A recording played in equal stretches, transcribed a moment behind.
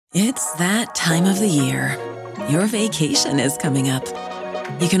It's that time of the year. Your vacation is coming up.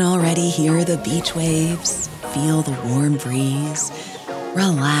 You can already hear the beach waves, feel the warm breeze,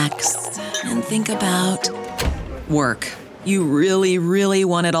 relax, and think about work. You really, really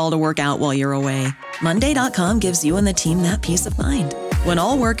want it all to work out while you're away. Monday.com gives you and the team that peace of mind. When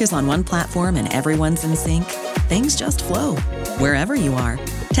all work is on one platform and everyone's in sync, things just flow. Wherever you are,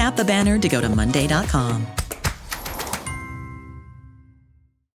 tap the banner to go to Monday.com.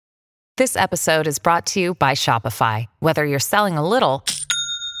 This episode is brought to you by Shopify. Whether you're selling a little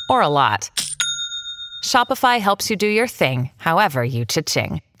or a lot, Shopify helps you do your thing, however you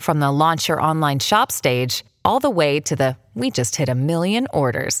cha-ching. From the launch your online shop stage, all the way to the we just hit 1 million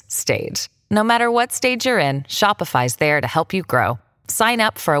orders stage. No matter what stage you're in, Shopify's there to help you grow. Sign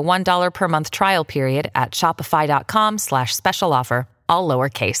up for a $1 per month trial period at shopify.com/special offer, all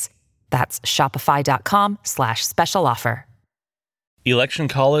lowercase. That's shopify.com/special offer. Election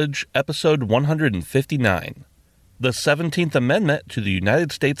College, Episode 159, The 17th Amendment to the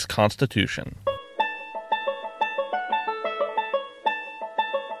United States Constitution.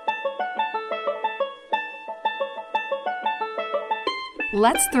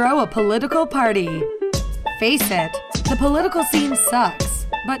 Let's throw a political party. Face it, the political scene sucks,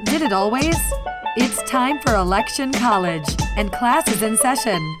 but did it always? It's time for Election College, and class is in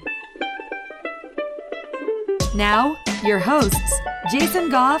session. Now, your hosts, Jason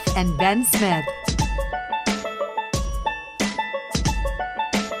Goff and Ben Smith.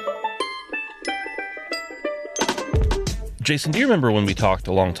 Jason, do you remember when we talked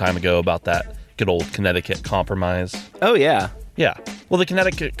a long time ago about that good old Connecticut Compromise? Oh, yeah. Yeah. Well, the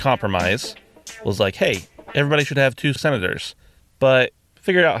Connecticut Compromise was like, hey, everybody should have 2 senators, but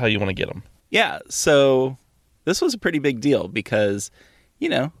figure out how you want to get them. Yeah, so this was a pretty big deal because,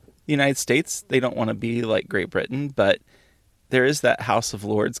 the United States, they don't want to be like Great Britain, but there is that House of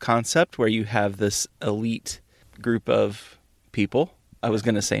Lords concept where you have this elite group of people. I was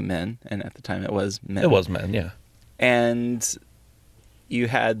going to say men, and at the time it was men. It was men, yeah. And you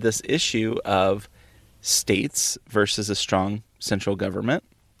had this issue of states versus a strong central government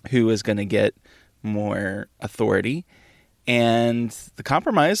who was going to get more authority. And the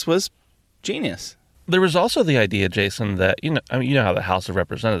compromise was genius. There was also the idea, Jason, that, you know how the House of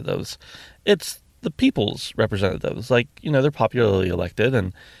Representatives, it's the people's representatives. Like, they're popularly elected.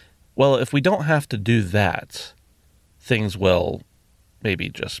 And, well, if we don't have to do that, things will maybe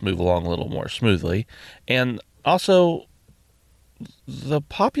just move along a little more smoothly. And also, the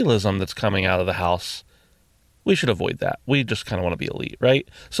populism that's coming out of the House, we should avoid that. We just kind of want to be elite, right?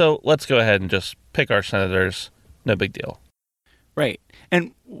 So let's go ahead and just pick our senators. No big deal. Right.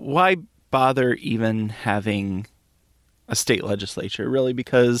 And why bother even having a state legislature, really?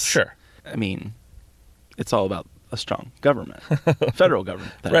 Because, sure, it's all about a strong government, federal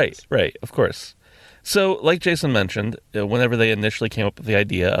government. Right, of course. So, like Jason mentioned, whenever they initially came up with the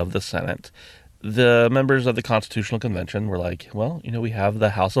idea of the Senate, the members of the Constitutional Convention were like, well, we have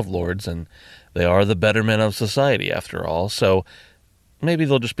the House of Lords, and they are the betterment of society, after all, so maybe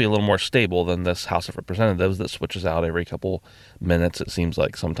they'll just be a little more stable than this House of Representatives that switches out every couple minutes, it seems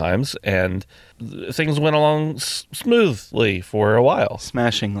like sometimes. And things went along smoothly for a while.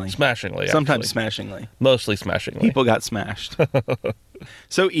 Smashingly. Sometimes smashingly. Mostly smashingly. People got smashed.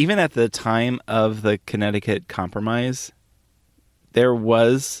 So even at the time of the Connecticut Compromise, there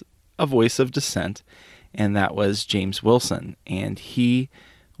was a voice of dissent, and that was James Wilson. And he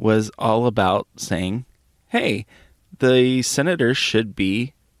was all about saying, hey, the senators should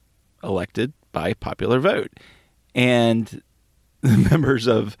be elected by popular vote. And the members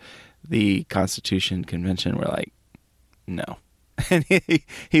of the Constitution Convention were like, no. And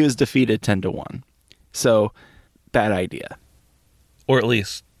he was defeated 10-1. So, bad idea. Or at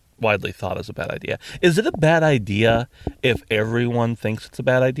least widely thought as a bad idea. Is it a bad idea if everyone thinks it's a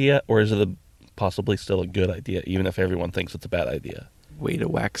bad idea? Or is it possibly still a good idea, even if everyone thinks it's a bad idea? Way to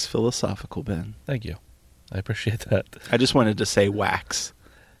wax philosophical, Ben. Thank you. I appreciate that. I just wanted to say wax.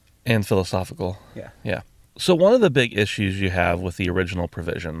 And philosophical. Yeah. So one of the big issues you have with the original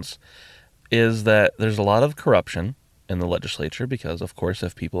provisions is that there's a lot of corruption in the legislature because, of course,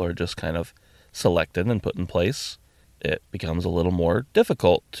 if people are just kind of selected and put in place, it becomes a little more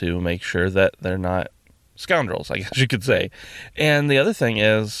difficult to make sure that they're not scoundrels, I guess you could say. And the other thing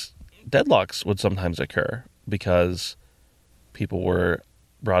is deadlocks would sometimes occur because people were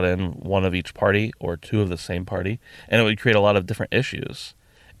brought in one of each party or 2 of the same party, and it would create a lot of different issues.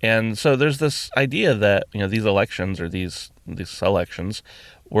 And so there's this idea that, these elections or these elections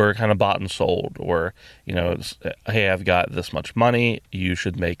were kind of bought and sold, or, hey, I've got this much money, you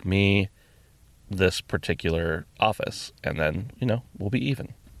should make me this particular office, and then, we'll be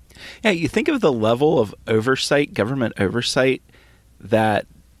even. Yeah, you think of the level of oversight, government oversight, that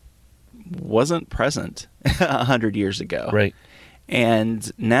wasn't present 100 years ago. Right.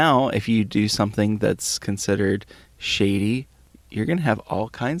 And now, if you do something that's considered shady, you're going to have all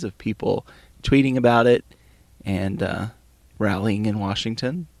kinds of people tweeting about it and rallying in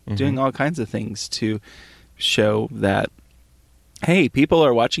Washington, doing all kinds of things to show that, hey, people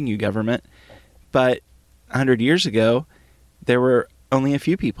are watching you, government. But 100 years ago, there were only a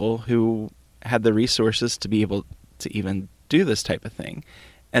few people who had the resources to be able to even do this type of thing.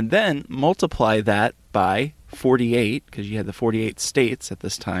 And then multiply that by 48, because you had the 48 states at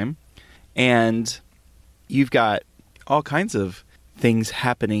this time, and you've got all kinds of things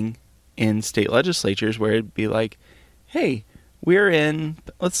happening in state legislatures where it'd be like, hey,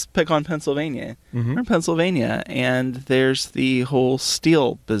 let's pick on Pennsylvania. We're in Pennsylvania, and there's the whole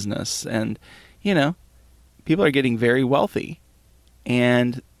steel business, and, people are getting very wealthy,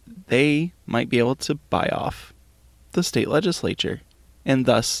 and they might be able to buy off the state legislature and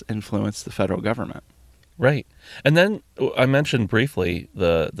thus influence the federal government. Right. And then I mentioned briefly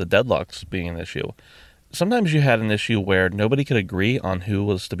the deadlocks being an issue. Sometimes you had an issue where nobody could agree on who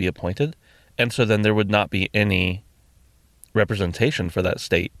was to be appointed, and so then there would not be any representation for that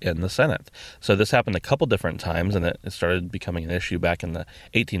state in the Senate. So this happened a couple different times, and it started becoming an issue back in the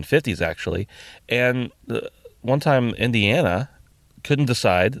 1850s, actually. And one time, Indiana couldn't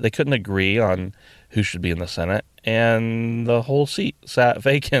decide. They couldn't agree on who should be in the Senate, and the whole seat sat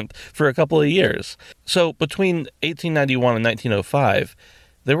vacant for a couple of years. So between 1891 and 1905,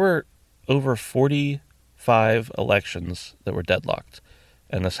 there were over 45 elections that were deadlocked.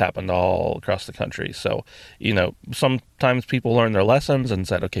 And this happened all across the country. So, sometimes people learned their lessons and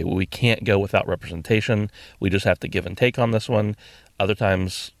said, okay, well, we can't go without representation. We just have to give and take on this one. Other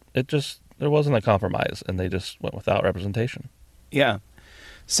times, there wasn't a compromise, and they just went without representation. Yeah.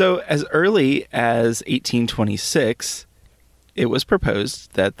 So as early as 1826, it was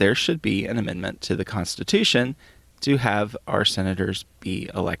proposed that there should be an amendment to the Constitution to have our senators be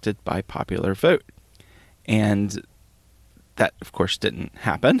elected by popular vote. And that, of course, didn't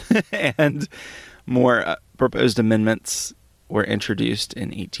happen. And more proposed amendments were introduced in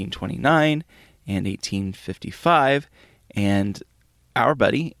 1829 and 1855. And our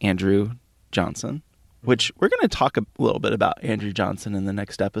buddy, Andrew Johnson, which we're going to talk a little bit about Andrew Johnson in the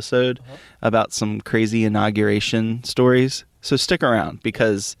next episode, about some crazy inauguration stories. So stick around,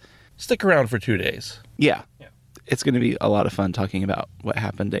 because... Stick around for 2 days. Yeah. It's going to be a lot of fun talking about what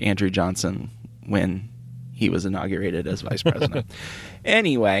happened to Andrew Johnson when he was inaugurated as vice president.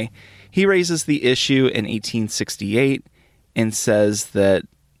 Anyway, he raises the issue in 1868 and says that,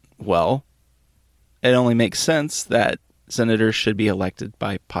 well, it only makes sense that senators should be elected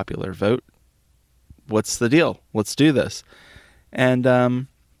by popular vote. What's the deal? Let's do this. And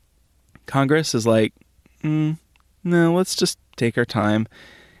Congress is like, no, let's just take our time.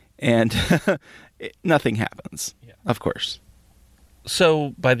 And nothing happens, of course.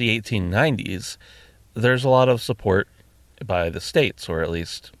 So by the 1890s, there's a lot of support by the states, or at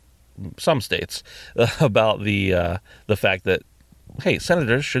least some states, about the fact that, hey,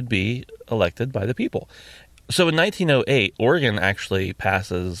 senators should be elected by the people. So in 1908, Oregon actually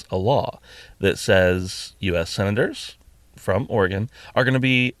passes a law that says U.S. senators from Oregon are going to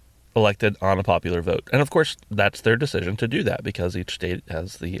be elected on a popular vote. And of course, that's their decision to do that, because each state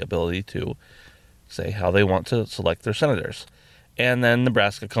has the ability to say how they want to select their senators. And then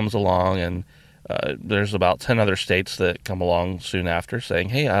Nebraska comes along, and there's about 10 other states that come along soon after saying,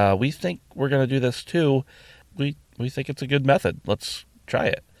 hey, we think we're going to do this too. We think it's a good method. Let's try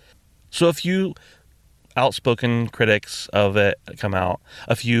it. So a few outspoken critics of it come out,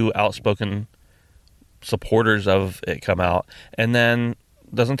 a few outspoken supporters of it come out, and then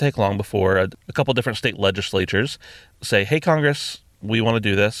doesn't take long before a couple different state legislatures say, hey, Congress, we want to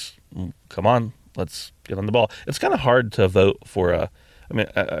do this. Come on, let's get on the ball. It's kind of hard to vote for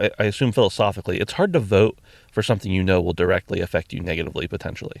I assume philosophically, it's hard to vote for something will directly affect you negatively,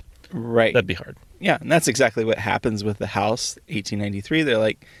 potentially. Right. That'd be hard. Yeah, and that's exactly what happens with the House, 1893. They're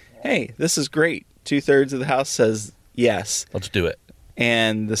like, hey, this is great. 2/3 of the House says yes. Let's do it.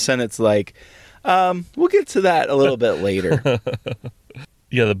 And the Senate's like, we'll get to that a little bit later.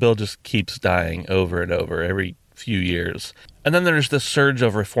 Yeah, the bill just keeps dying over and over every few years. And then there's this surge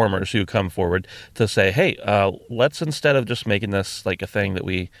of reformers who come forward to say, hey, let's, instead of just making this like a thing that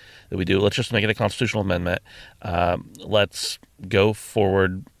we do, let's just make it a constitutional amendment. Let's go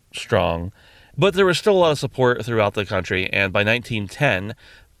forward strong. But there was still a lot of support throughout the country. And by 1910,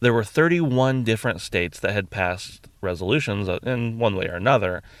 there were 31 different states that had passed resolutions in one way or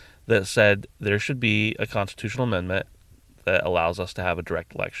another that said there should be a constitutional amendment that allows us to have a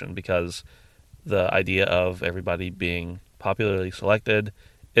direct election, because the idea of everybody being popularly selected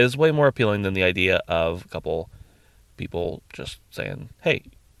is way more appealing than the idea of a couple people just saying, hey,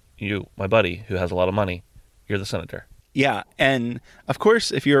 you, my buddy who has a lot of money, you're the senator. Yeah. And of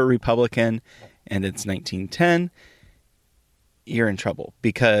course, if you're a Republican and it's 1910, you're in trouble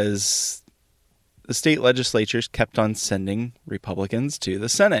because the state legislatures kept on sending Republicans to the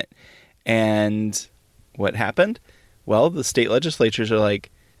Senate. And what happened? Well, the state legislatures are like,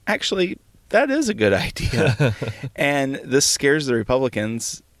 actually, that is a good idea. And this scares the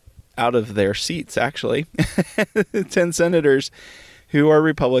Republicans out of their seats, actually. 10 senators who are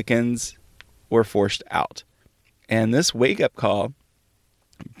Republicans were forced out. And this wake-up call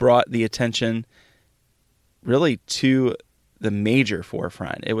brought the attention really to the major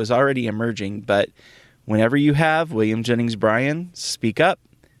forefront. It was already emerging, but whenever you have William Jennings Bryan speak up,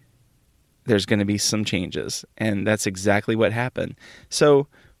 there's going to be some changes. And that's exactly what happened. So,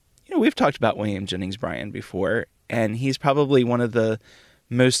 we've talked about William Jennings Bryan before, and he's probably one of the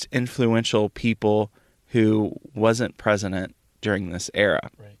most influential people who wasn't president during this era.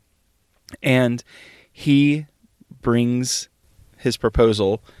 Right. And he brings his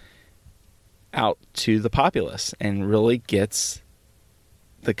proposal out to the populace and really gets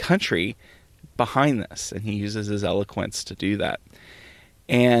the country behind this. And he uses his eloquence to do that.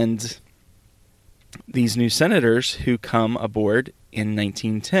 And these new senators who come aboard in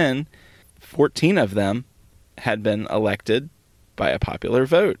 1910, 14 of them had been elected by a popular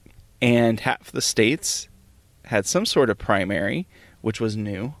vote. And half the states had some sort of primary, which was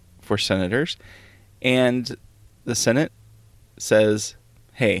new for senators. And the Senate says,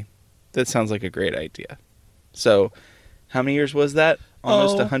 hey, that sounds like a great idea. So how many years was that?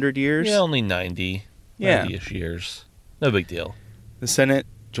 Almost 100 years? Yeah, only 90. Yeah. 90-ish years. No big deal. The Senate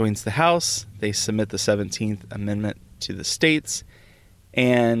joins the House. They submit the 17th Amendment to the states.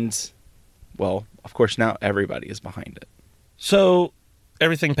 And, well, of course, now everybody is behind it. So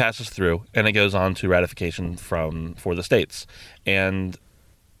everything passes through, and it goes on to ratification for the states. And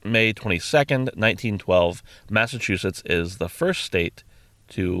May 22nd, 1912, Massachusetts is the first state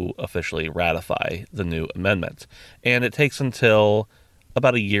to officially ratify the new amendment. And it takes until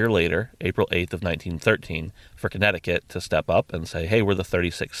about a year later, April 8th of 1913, for Connecticut to step up and say, hey, we're the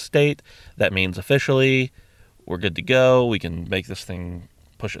 36th state. That means officially we're good to go. We can make this thing,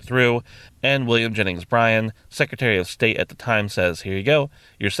 push it through. And William Jennings Bryan, Secretary of State at the time, says, here you go,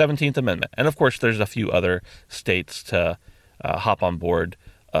 your 17th Amendment. And of course, there's a few other states to hop on board.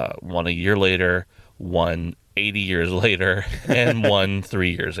 One a year later, one 80 years later, and one 3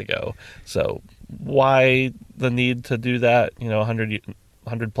 years ago. So why the need to do that,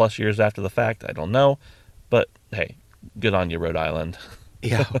 100 plus years after the fact? I don't know. But hey, good on you, Rhode Island.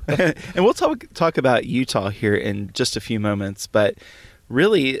 Yeah. And we'll talk about Utah here in just a few moments. But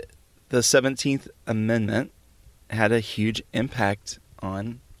really, the 17th Amendment had a huge impact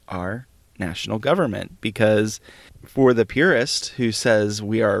on our national government, because for the purist who says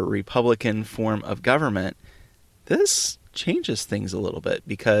we are a Republican form of government, this changes things a little bit,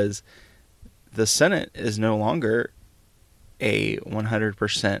 because the Senate is no longer a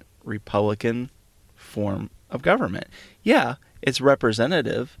 100% Republican form of government. Yeah, it's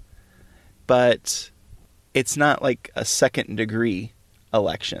representative, but it's not like a second degree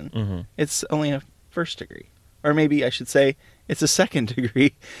election. Mm-hmm. It's only a first degree. Or maybe I should say it's a second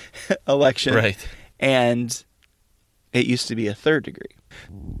degree election. Right. And it used to be a third degree.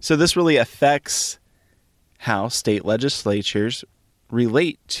 So this really affects how state legislatures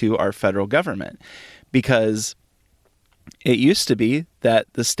relate to our federal government, because it used to be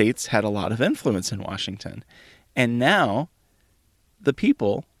that the states had a lot of influence in Washington. And now the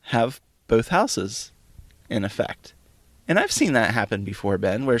people have both houses in effect. And I've seen that happen before,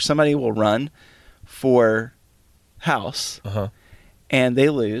 Ben, where somebody will run for House and they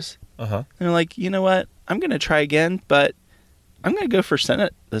lose. And they're like, you know what? I'm going to try again, but I'm going to go for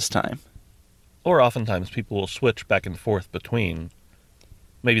Senate this time. Or oftentimes people will switch back and forth between,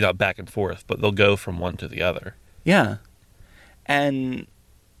 maybe not back and forth, but they'll go from one to the other. Yeah. And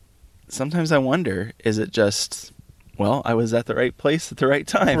sometimes I wonder, is it just, well, I was at the right place at the right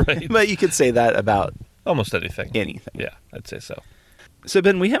time? Right. But you could say that about Almost anything. anything. Yeah, I'd say so. So,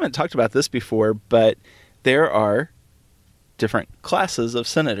 Ben, we haven't talked about this before, but there are different classes of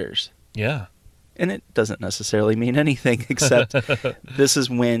senators. Yeah. And it doesn't necessarily mean anything, except this is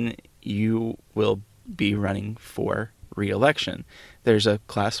when you will be running for re-election. There's a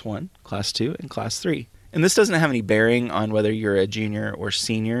Class 1, Class 2, and Class 3. And this doesn't have any bearing on whether you're a junior or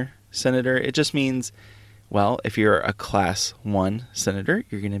senior senator. It just means, well, if you're a Class 1 senator,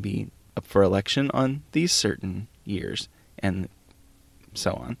 you're going to be up for election on these certain years. and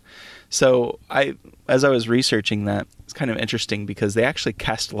so on. So as I was researching that, it's kind of interesting because they actually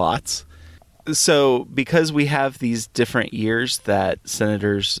cast lots. So because we have these different years that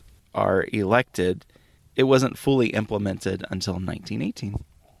senators are elected, it wasn't fully implemented until 1918.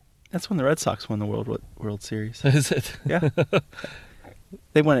 That's when the Red Sox won the World Series. Is it? Yeah.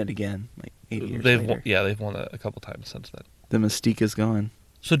 They won it again, like 8 years later. They've won it a couple times since then. The mystique is gone.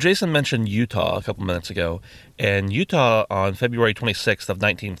 So Jason mentioned Utah a couple minutes ago, and Utah on February 26th of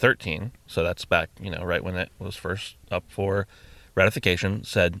 1913, so that's back, right when it was first up for ratification,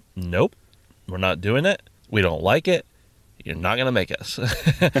 said, nope, we're not doing it. We don't like it. You're not going to make us.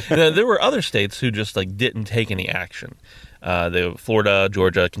 There were other states who just didn't take any action. They were Florida,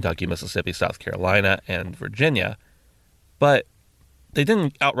 Georgia, Kentucky, Mississippi, South Carolina, and Virginia. But they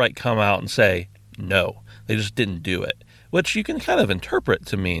didn't outright come out and say no. They just didn't do it, which you can kind of interpret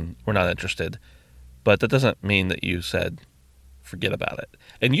to mean we're not interested. But that doesn't mean that you said forget about it.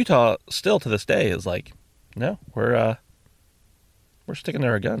 And Utah still to this day is no, we're sticking to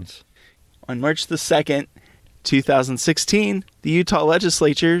our guns. On March the 2nd, 2016, the Utah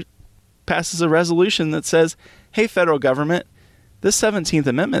legislature passes a resolution that says, hey, federal government, this 17th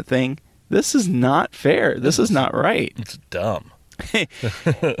Amendment thing, this is not fair. This is not right. It's dumb.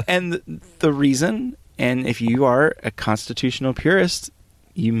 And the reason, and if you are a constitutional purist,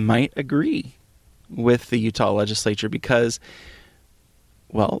 you might agree with the Utah legislature because,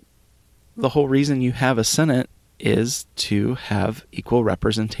 well, the whole reason you have a Senate is to have equal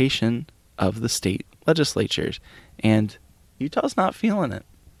representation of the state legislatures, and Utah's not feeling it.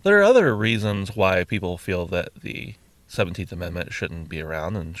 There are other reasons why people feel that the 17th Amendment shouldn't be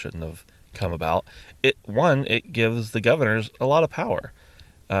around and shouldn't have come about. One, it gives the governors a lot of power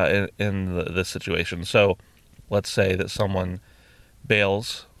in this situation. So let's say that someone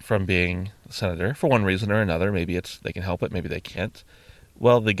bails from being a senator for one reason or another. Maybe they can help it, maybe they can't.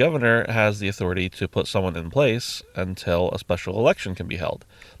 Well, the governor has the authority to put someone in place until a special election can be held.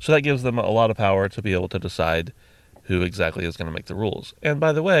 So that gives them a lot of power to be able to decide who exactly is going to make the rules. And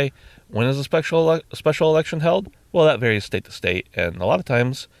by the way, when is a special election held? Well, that varies state to state, and a lot of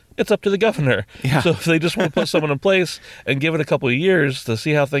times it's up to the governor. Yeah. So if they just want to put someone in place and give it a couple of years to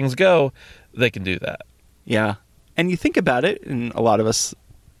see how things go, they can do that. Yeah. And you think about it, and a lot of us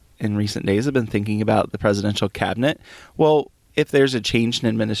in recent days have been thinking about the presidential cabinet. Well, if there's a change in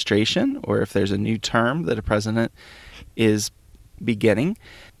administration or if there's a new term that a president is beginning,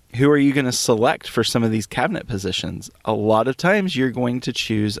 who are you going to select for some of these cabinet positions? A lot of times you're going to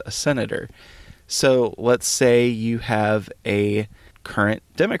choose a senator. So let's say you have a current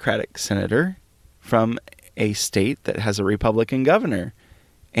Democratic senator from a state that has a Republican governor,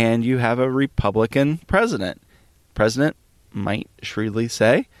 and you have a Republican president. President might shrewdly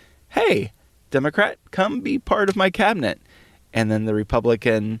say, hey, Democrat, come be part of my cabinet. And then the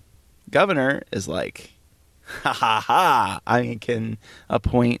Republican governor is like, ha ha ha, I can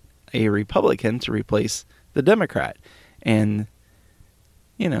appoint a Republican to replace the Democrat. And,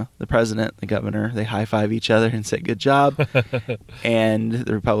 the president, the governor, they high-five each other and say, good job. And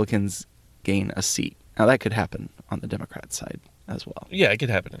the Republicans gain a seat. Now, that could happen on the Democrat side as well. Yeah, it could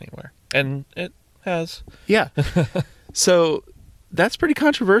happen anywhere. And it has. Yeah. So that's pretty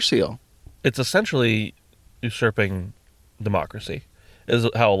controversial. It's essentially usurping democracy, is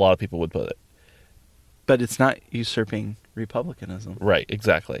how a lot of people would put it. But it's not usurping republicanism. Right,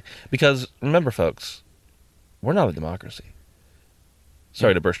 exactly. Because remember, folks, we're not a democracy.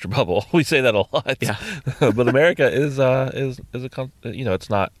 Sorry to burst your bubble. We say that a lot. Yeah. But America is it's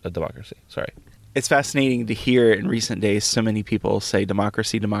not a democracy. Sorry. It's fascinating to hear in recent days so many people say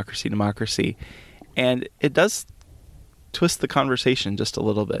democracy, democracy, democracy. And it does twist the conversation just a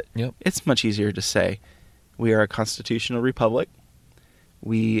little bit. Yep. It's much easier to say we are a constitutional republic.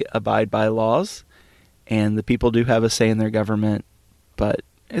 We abide by laws, and the people do have a say in their government, but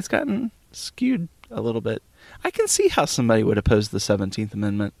it's gotten skewed a little bit. I can see how somebody would oppose the 17th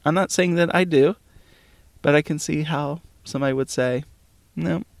Amendment. I'm not saying that I do, but I can see how somebody would say,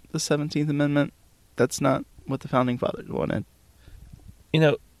 no, the 17th Amendment, that's not what the Founding Fathers wanted.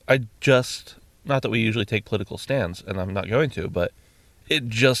 Not that we usually take political stands, and I'm not going to, but it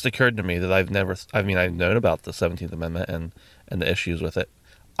just occurred to me that I've known about the 17th Amendment and the issues with it.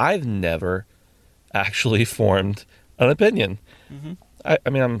 I've never actually formed an opinion. Mm-hmm.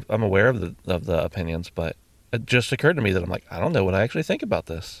 I'm aware of the opinions, but it just occurred to me that I'm like, I don't know what I actually think about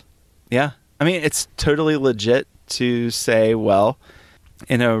this. Yeah. It's totally legit to say, well,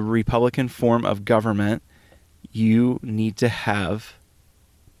 in a Republican form of government, you need to have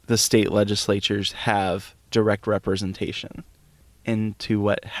the state legislatures have direct representation into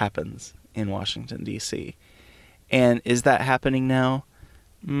what happens in Washington, D.C. And is that happening now?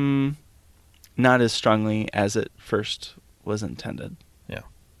 Not as strongly as it first was intended. Yeah.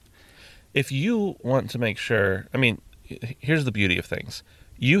 If you want to make sure, I mean, here's the beauty of things.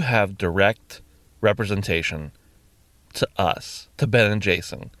 You have direct representation to us, to Ben and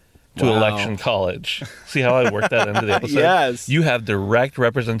Jason, to Wow. Election College. See how I worked that into the episode? Yes. You have direct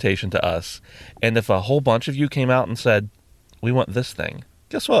representation to us. And if a whole bunch of you came out and said, we want this thing,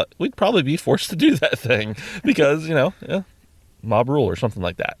 guess what? We'd probably be forced to do that thing because, mob rule or something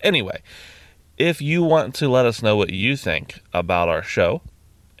like that. Anyway, if you want to let us know what you think about our show,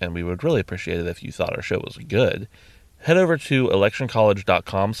 and we would really appreciate it if you thought our show was good, head over to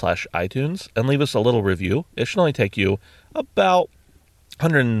electioncollege.com/iTunes and leave us a little review. It should only take you about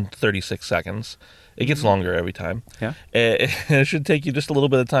 136 seconds. It gets longer every time. Yeah. It should take you just a little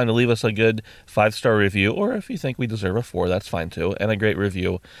bit of time to leave us a good 5-star review, or if you think we deserve a 4, that's fine too, and a great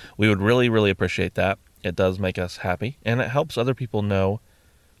review. We would really, really appreciate that. It does make us happy, and it helps other people know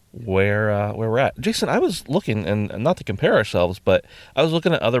where we're at. Jason, I was looking, and not to compare ourselves, but I was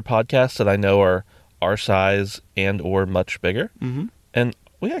looking at other podcasts that I know are our size and or much bigger, and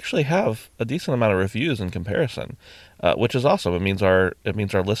we actually have a decent amount of reviews in comparison, which is awesome. It means our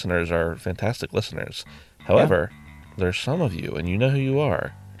listeners are fantastic listeners. However, there's some of you, and you know who you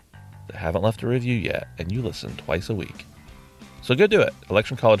are, that haven't left a review yet, and you listen twice a week. So go do it.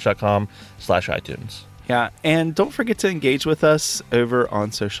 electioncollege.com/iTunes. Yeah, and don't forget to engage with us over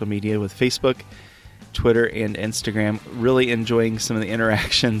on social media with Facebook, Twitter, and Instagram. Really enjoying some of the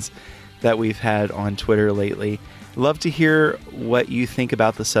interactions that we've had on Twitter lately. Love to hear what you think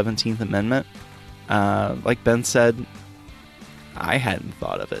about the 17th Amendment. Like Ben said, I hadn't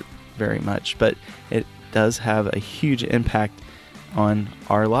thought of it very much, but it does have a huge impact on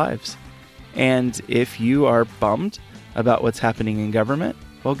our lives. And if you are bummed about what's happening in government,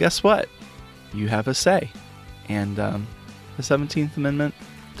 well, guess what? You have a say. And the 17th Amendment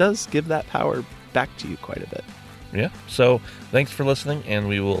does give that power back to you quite a bit. Yeah. So thanks for listening, and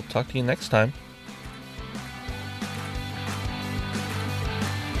we will talk to you next time.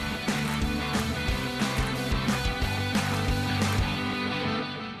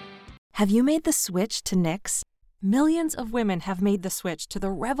 Have you made the switch to Knix? Millions of women have made the switch to the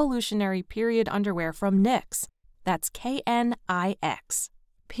revolutionary period underwear from Knix. That's Knix.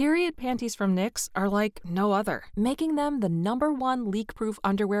 Period panties from Knix are like no other, making them the #1 leak-proof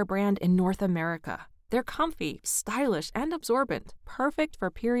underwear brand in North America. They're comfy, stylish, and absorbent, perfect for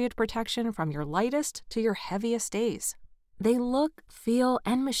period protection from your lightest to your heaviest days. They look, feel,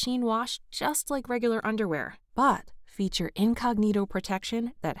 and machine wash just like regular underwear, but feature incognito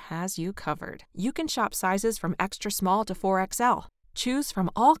protection that has you covered. You can shop sizes from extra small to 4XL. Choose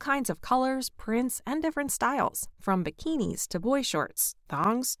from all kinds of colors, prints, and different styles, from bikinis to boy shorts,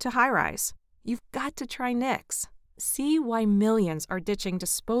 thongs to high-rise. You've got to try Knix. See why millions are ditching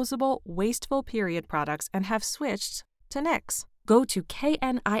disposable, wasteful period products and have switched to Knix. Go to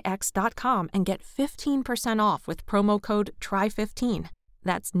knix.com and get 15% off with promo code TRY15.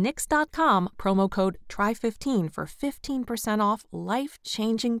 That's knix.com, promo code TRY15 for 15% off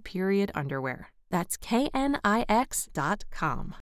life-changing period underwear. That's knix.com.